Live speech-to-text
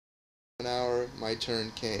my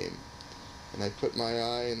turn came, and I put my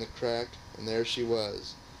eye in the crack, and there she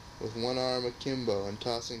was, with one arm akimbo and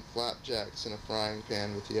tossing flapjacks in a frying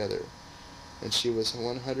pan with the other. And she was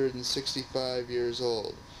 165 years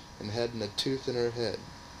old, and hadn't a tooth in her head.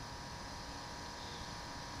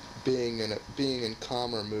 Being in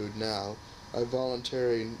calmer mood now, I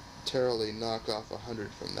voluntarily knock off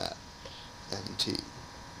 100 from that. MT.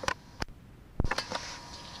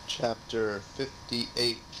 Chapter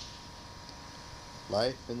 58.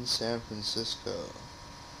 Life in San Francisco.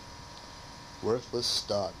 Worthless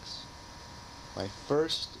stocks. My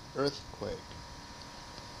first earthquake.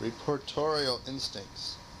 Reportorial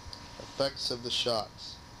instincts. Effects of the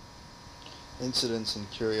shocks. Incidents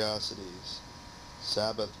and curiosities.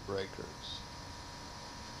 Sabbath breakers.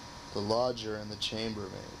 The lodger and the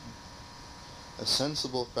chambermaid. A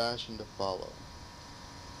sensible fashion to follow.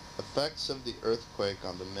 Effects of the earthquake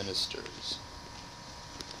on the ministers.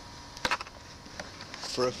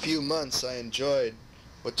 For a few months I enjoyed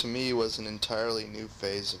what to me was an entirely new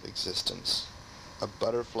phase of existence. A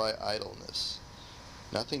butterfly idleness.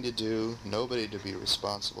 Nothing to do, nobody to be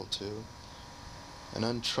responsible to, and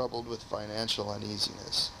untroubled with financial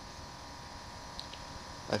uneasiness.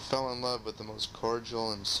 I fell in love with the most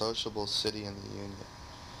cordial and sociable city in the Union.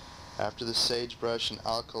 After the sagebrush and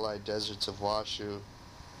alkali deserts of Washoe,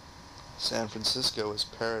 San Francisco was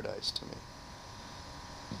paradise to me.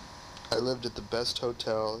 I lived at the best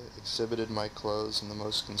hotel, exhibited my clothes in the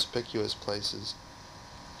most conspicuous places,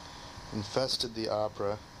 infested the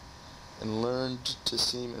opera, and learned to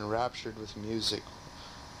seem enraptured with music,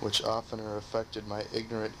 which oftener affected my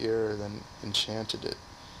ignorant ear than enchanted it,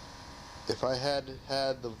 if I had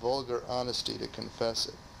had the vulgar honesty to confess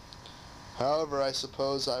it. However, I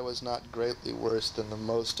suppose I was not greatly worse than the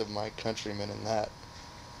most of my countrymen in that.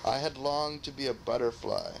 I had longed to be a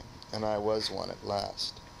butterfly, and I was one at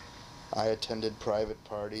last. I attended private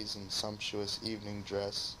parties in sumptuous evening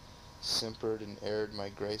dress, simpered and aired my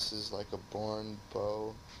graces like a born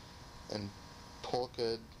beau, and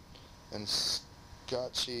polkaed and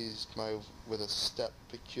scotchized with a step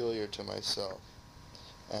peculiar to myself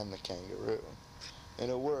and the kangaroo. In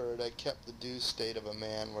a word, I kept the due state of a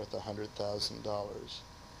man worth $100,000,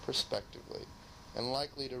 prospectively, and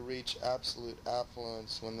likely to reach absolute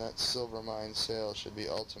affluence when that silver mine sale should be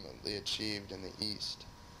ultimately achieved in the East.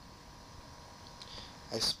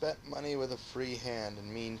 I spent money with a free hand,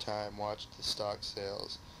 and meantime watched the stock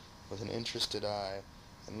sales with an interested eye,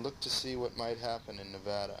 and looked to see what might happen in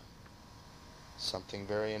Nevada. Something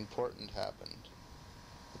very important happened.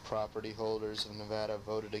 The property holders of Nevada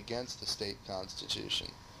voted against the state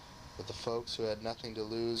constitution, but the folks who had nothing to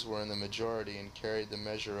lose were in the majority and carried the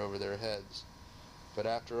measure over their heads. But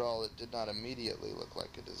after all, it did not immediately look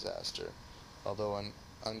like a disaster, although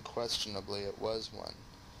unquestionably it was one.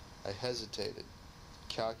 I hesitated,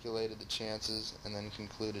 calculated the chances, and then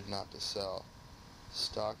concluded not to sell.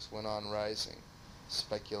 Stocks went on rising.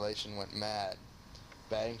 Speculation went mad.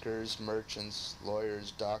 Bankers, merchants,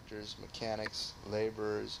 lawyers, doctors, mechanics,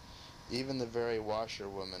 laborers, even the very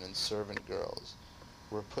washerwomen and servant girls,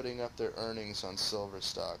 were putting up their earnings on silver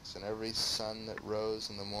stocks, and every sun that rose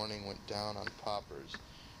in the morning went down on paupers,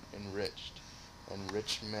 enriched, and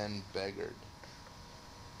rich men beggared.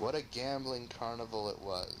 What a gambling carnival it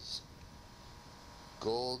was!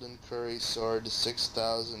 Gold and curry soared to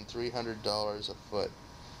 $6,300 a foot,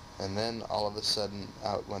 and then all of a sudden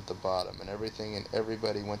out went the bottom, and everything and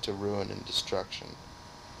everybody went to ruin and destruction.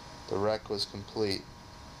 The wreck was complete.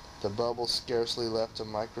 The bubble scarcely left a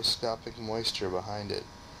microscopic moisture behind it.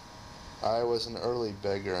 I was an early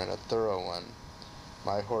beggar, and a thorough one.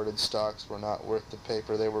 My hoarded stocks were not worth the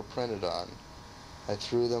paper they were printed on. I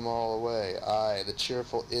threw them all away, I, the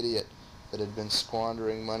cheerful idiot that had been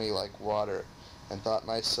squandering money like water, and thought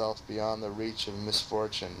myself beyond the reach of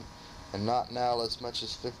misfortune, and not now as much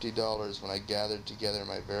as $50 when I gathered together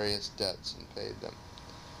my various debts and paid them.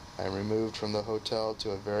 I removed from the hotel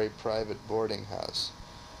to a very private boarding house.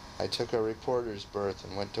 I took a reporter's berth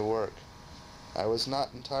and went to work. I was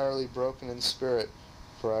not entirely broken in spirit,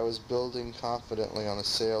 for I was building confidently on the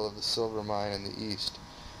sale of the silver mine in the East,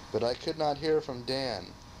 but I could not hear from Dan.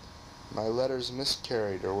 My letters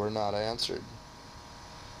miscarried or were not answered.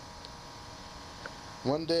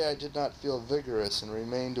 One day I did not feel vigorous and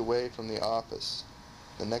remained away from the office.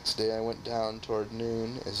 The next day I went down toward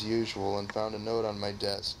noon, as usual, and found a note on my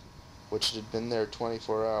desk, which had been there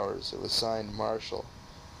 24 hours. It was signed Marshall,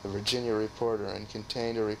 the Virginia reporter, and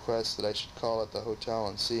contained a request that I should call at the hotel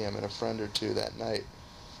and see him and a friend or two that night,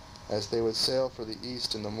 as they would sail for the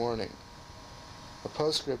East in the morning. A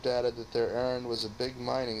postscript added that their errand was a big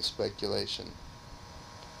mining speculation.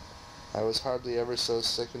 I was hardly ever so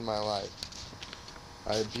sick in my life.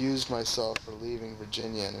 I abused myself for leaving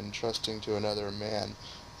Virginia and entrusting to another man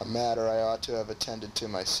a matter I ought to have attended to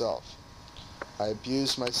myself. I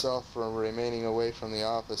abused myself for remaining away from the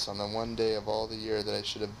office on the one day of all the year that I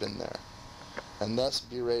should have been there. And thus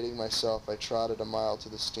berating myself, I trotted a mile to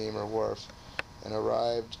the steamer wharf and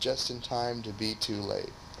arrived just in time to be too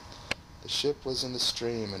late. The ship was in the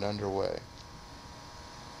stream and under way.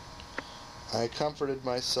 I comforted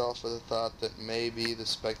myself with the thought that maybe the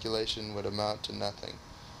speculation would amount to nothing,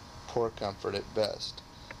 poor comfort at best,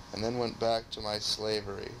 and then went back to my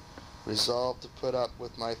slavery, resolved to put up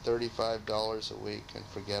with my $35 a week and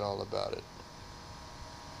forget all about it.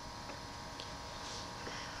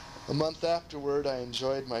 A month afterward, I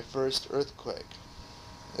enjoyed my first earthquake.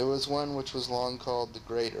 It was one which was long called the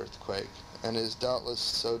Great Earthquake, and is doubtless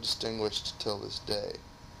so distinguished till this day.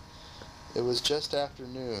 It was just after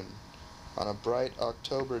noon, on a bright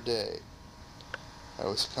October day. I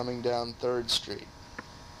was coming down 3rd Street.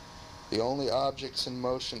 The only objects in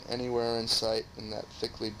motion anywhere in sight in that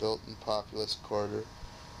thickly built and populous quarter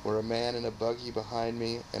were a man in a buggy behind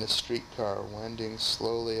me and a streetcar wending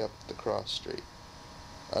slowly up the cross street.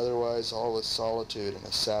 Otherwise all was solitude and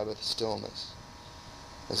a Sabbath stillness.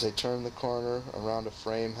 As I turned the corner around a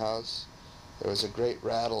frame house, there was a great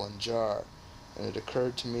rattle and jar, and it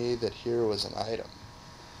occurred to me that here was an item.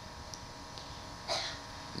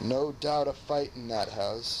 No doubt a fight in that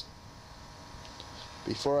house.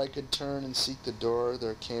 Before I could turn and seek the door,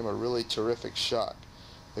 there came a really terrific shock.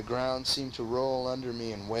 The ground seemed to roll under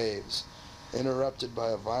me in waves, interrupted by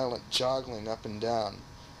a violent joggling up and down,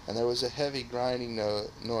 and there was a heavy grinding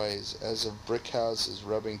noise as of brick houses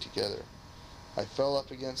rubbing together. I fell up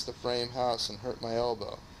against the frame house and hurt my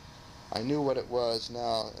elbow. I knew what it was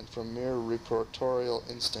now, and from mere reportorial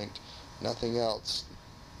instinct, nothing else,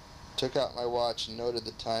 took out my watch and noted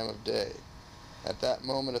the time of day. At that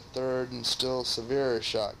moment a third and still severer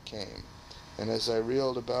shock came, and as I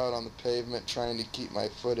reeled about on the pavement trying to keep my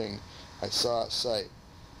footing, I saw a sight.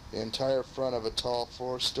 The entire front of a tall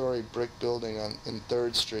 4-story brick building in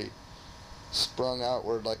 3rd Street sprung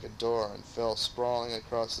outward like a door and fell sprawling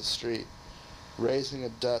across the street, raising a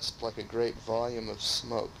dust like a great volume of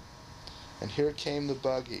smoke. And here came the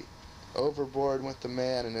buggy. Overboard went the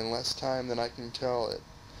man, and in less time than I can tell it,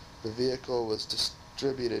 the vehicle was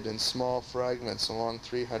distributed in small fragments along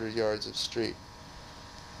 300 yards of street.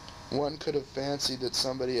 One could have fancied that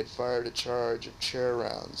somebody had fired a charge of chair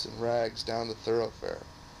rounds and rags down the thoroughfare.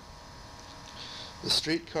 The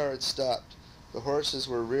streetcar had stopped. The horses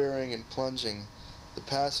were rearing and plunging. The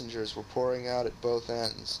passengers were pouring out at both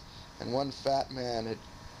ends, and one fat man had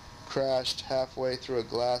crashed halfway through a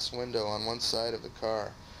glass window on one side of the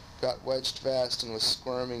car, got wedged fast, and was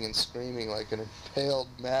squirming and screaming like an impaled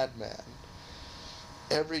madman.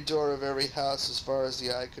 Every door of every house as far as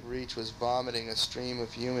the eye could reach was vomiting a stream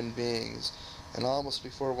of human beings, and almost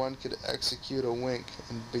before one could execute a wink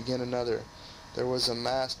and begin another, there was a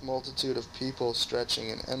massed multitude of people stretching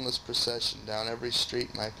in endless procession down every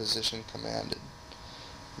street my position commanded.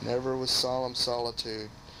 Never was solemn solitude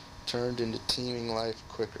turned into teeming life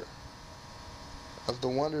quicker. Of the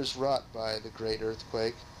wonders wrought by the great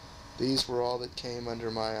earthquake, these were all that came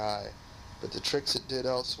under my eye, but the tricks it did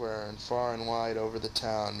elsewhere and far and wide over the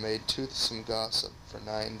town made toothsome gossip for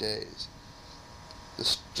 9 days.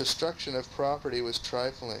 The destruction of property was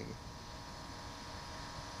trifling.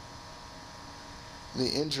 The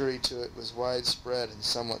injury to it was widespread and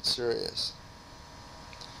somewhat serious.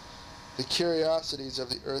 The curiosities of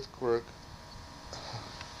the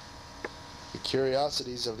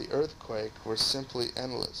earthquake were simply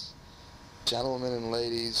endless. Gentlemen and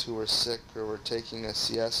ladies who were sick or were taking a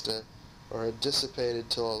siesta or had dissipated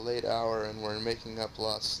till a late hour and were making up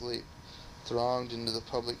lost sleep thronged into the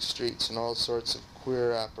public streets in all sorts of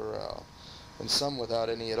queer apparel, and some without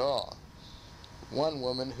any at all. One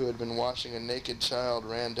woman who had been washing a naked child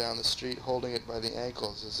ran down the street holding it by the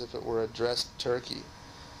ankles as if it were a dressed turkey.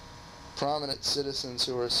 Prominent citizens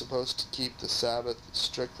who were supposed to keep the Sabbath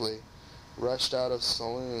strictly rushed out of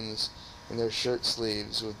saloons in their shirt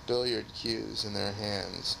sleeves with billiard cues in their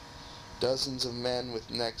hands. Dozens of men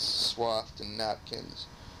with necks swathed in napkins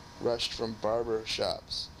rushed from barber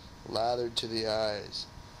shops, lathered to the eyes,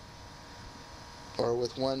 or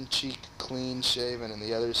with one cheek clean shaven and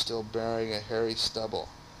the other still bearing a hairy stubble.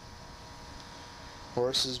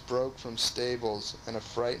 Horses broke from stables, and a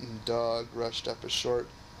frightened dog rushed up a short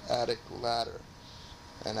attic ladder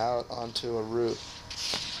and out onto a roof.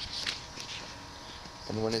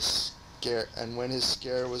 And when his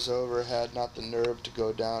scare was over, had not the nerve to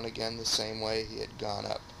go down again the same way he had gone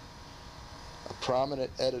up. A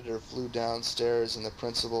prominent editor flew downstairs in the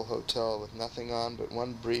principal hotel with nothing on but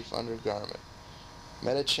one brief undergarment.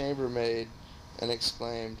 met a chambermaid, and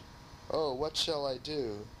exclaimed, "Oh, what shall I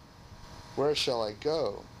do? Where shall I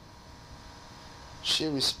go?" She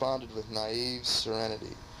responded with naive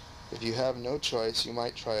serenity, "If you have no choice, you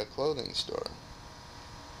might try a clothing store."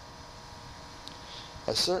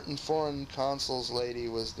 A certain foreign consul's lady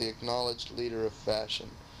was the acknowledged leader of fashion,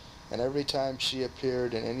 and every time she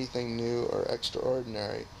appeared in anything new or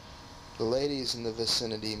extraordinary, the ladies in the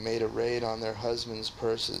vicinity made a raid on their husbands'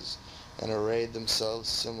 purses and arrayed themselves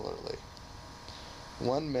similarly.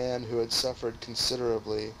 One man who had suffered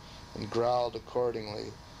considerably and growled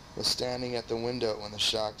accordingly was standing at the window when the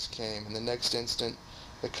shocks came, and the next instant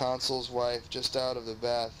the consul's wife, just out of the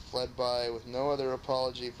bath, fled by with no other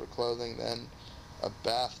apology for clothing than a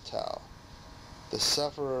bath towel. The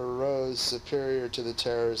sufferer rose superior to the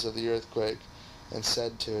terrors of the earthquake and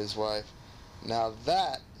said to his wife, "Now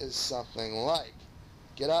that is something like!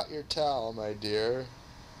 Get out your towel, my dear."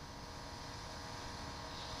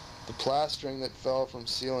 The plastering that fell from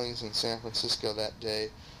ceilings in San Francisco that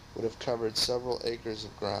day would have covered several acres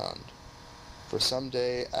of ground. For some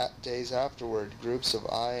days afterward, groups of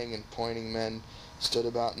eyeing and pointing men stood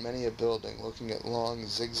about many a building, looking at long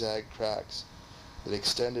zigzag cracks that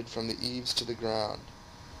extended from the eaves to the ground.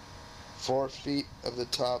 4 feet of the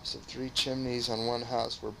tops of 3 chimneys on one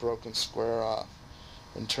house were broken square off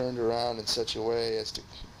and turned around in such a way as to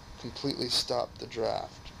completely stop the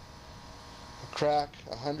draft. A crack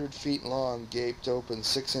 100 feet long gaped open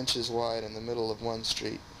 6 inches wide in the middle of one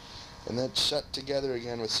street, and then shut together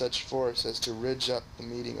again with such force as to ridge up the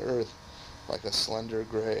meeting earth like a slender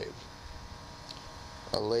grave.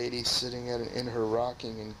 A lady sitting in her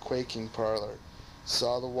rocking and quaking parlor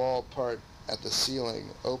saw the wall part at the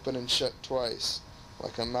ceiling, open and shut twice,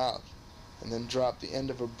 like a mouth, and then drop the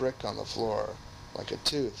end of a brick on the floor, like a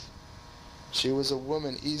tooth. She was a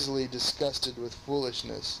woman easily disgusted with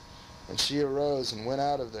foolishness, and she arose and went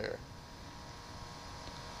out of there.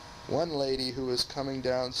 One lady who was coming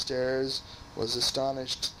downstairs was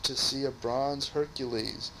astonished to see a bronze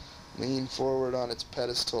Hercules lean forward on its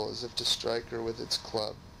pedestal as if to strike her with its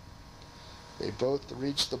club. They both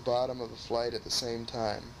reached the bottom of the flight at the same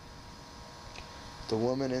time. The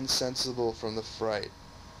woman insensible from the fright.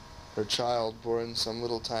 Her child, born some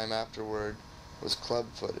little time afterward, was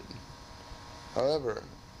club-footed. However,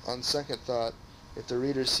 on second thought, if the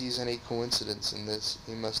reader sees any coincidence in this,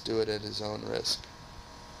 he must do it at his own risk.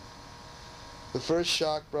 The first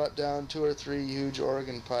shock brought down 2 or 3 huge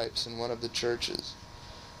organ pipes in one of the churches.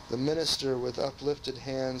 The minister, with uplifted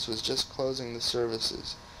hands, was just closing the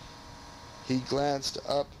services. He glanced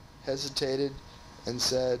up, hesitated, and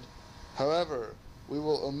said, "However, we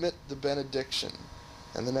will omit the benediction,"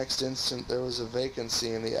 and the next instant there was a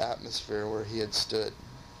vacancy in the atmosphere where he had stood.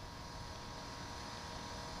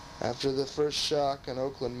 After the first shock, an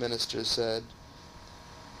Oakland minister said,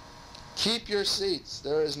 "Keep your seats,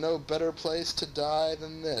 there is no better place to die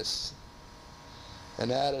than this,"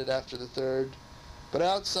 and added after the third, "But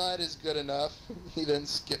outside is good enough." He then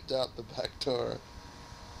skipped out the back door.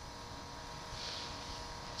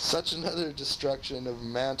 Such another destruction of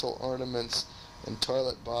mantel ornaments and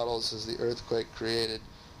toilet bottles as the earthquake created,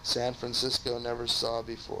 San Francisco never saw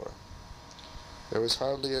before. There was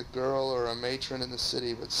hardly a girl or a matron in the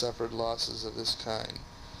city but suffered losses of this kind.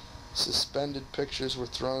 Suspended pictures were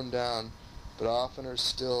thrown down, but oftener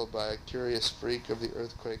still, by a curious freak of the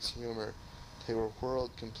earthquake's humor, they were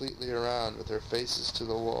whirled completely around with their faces to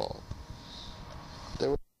the wall.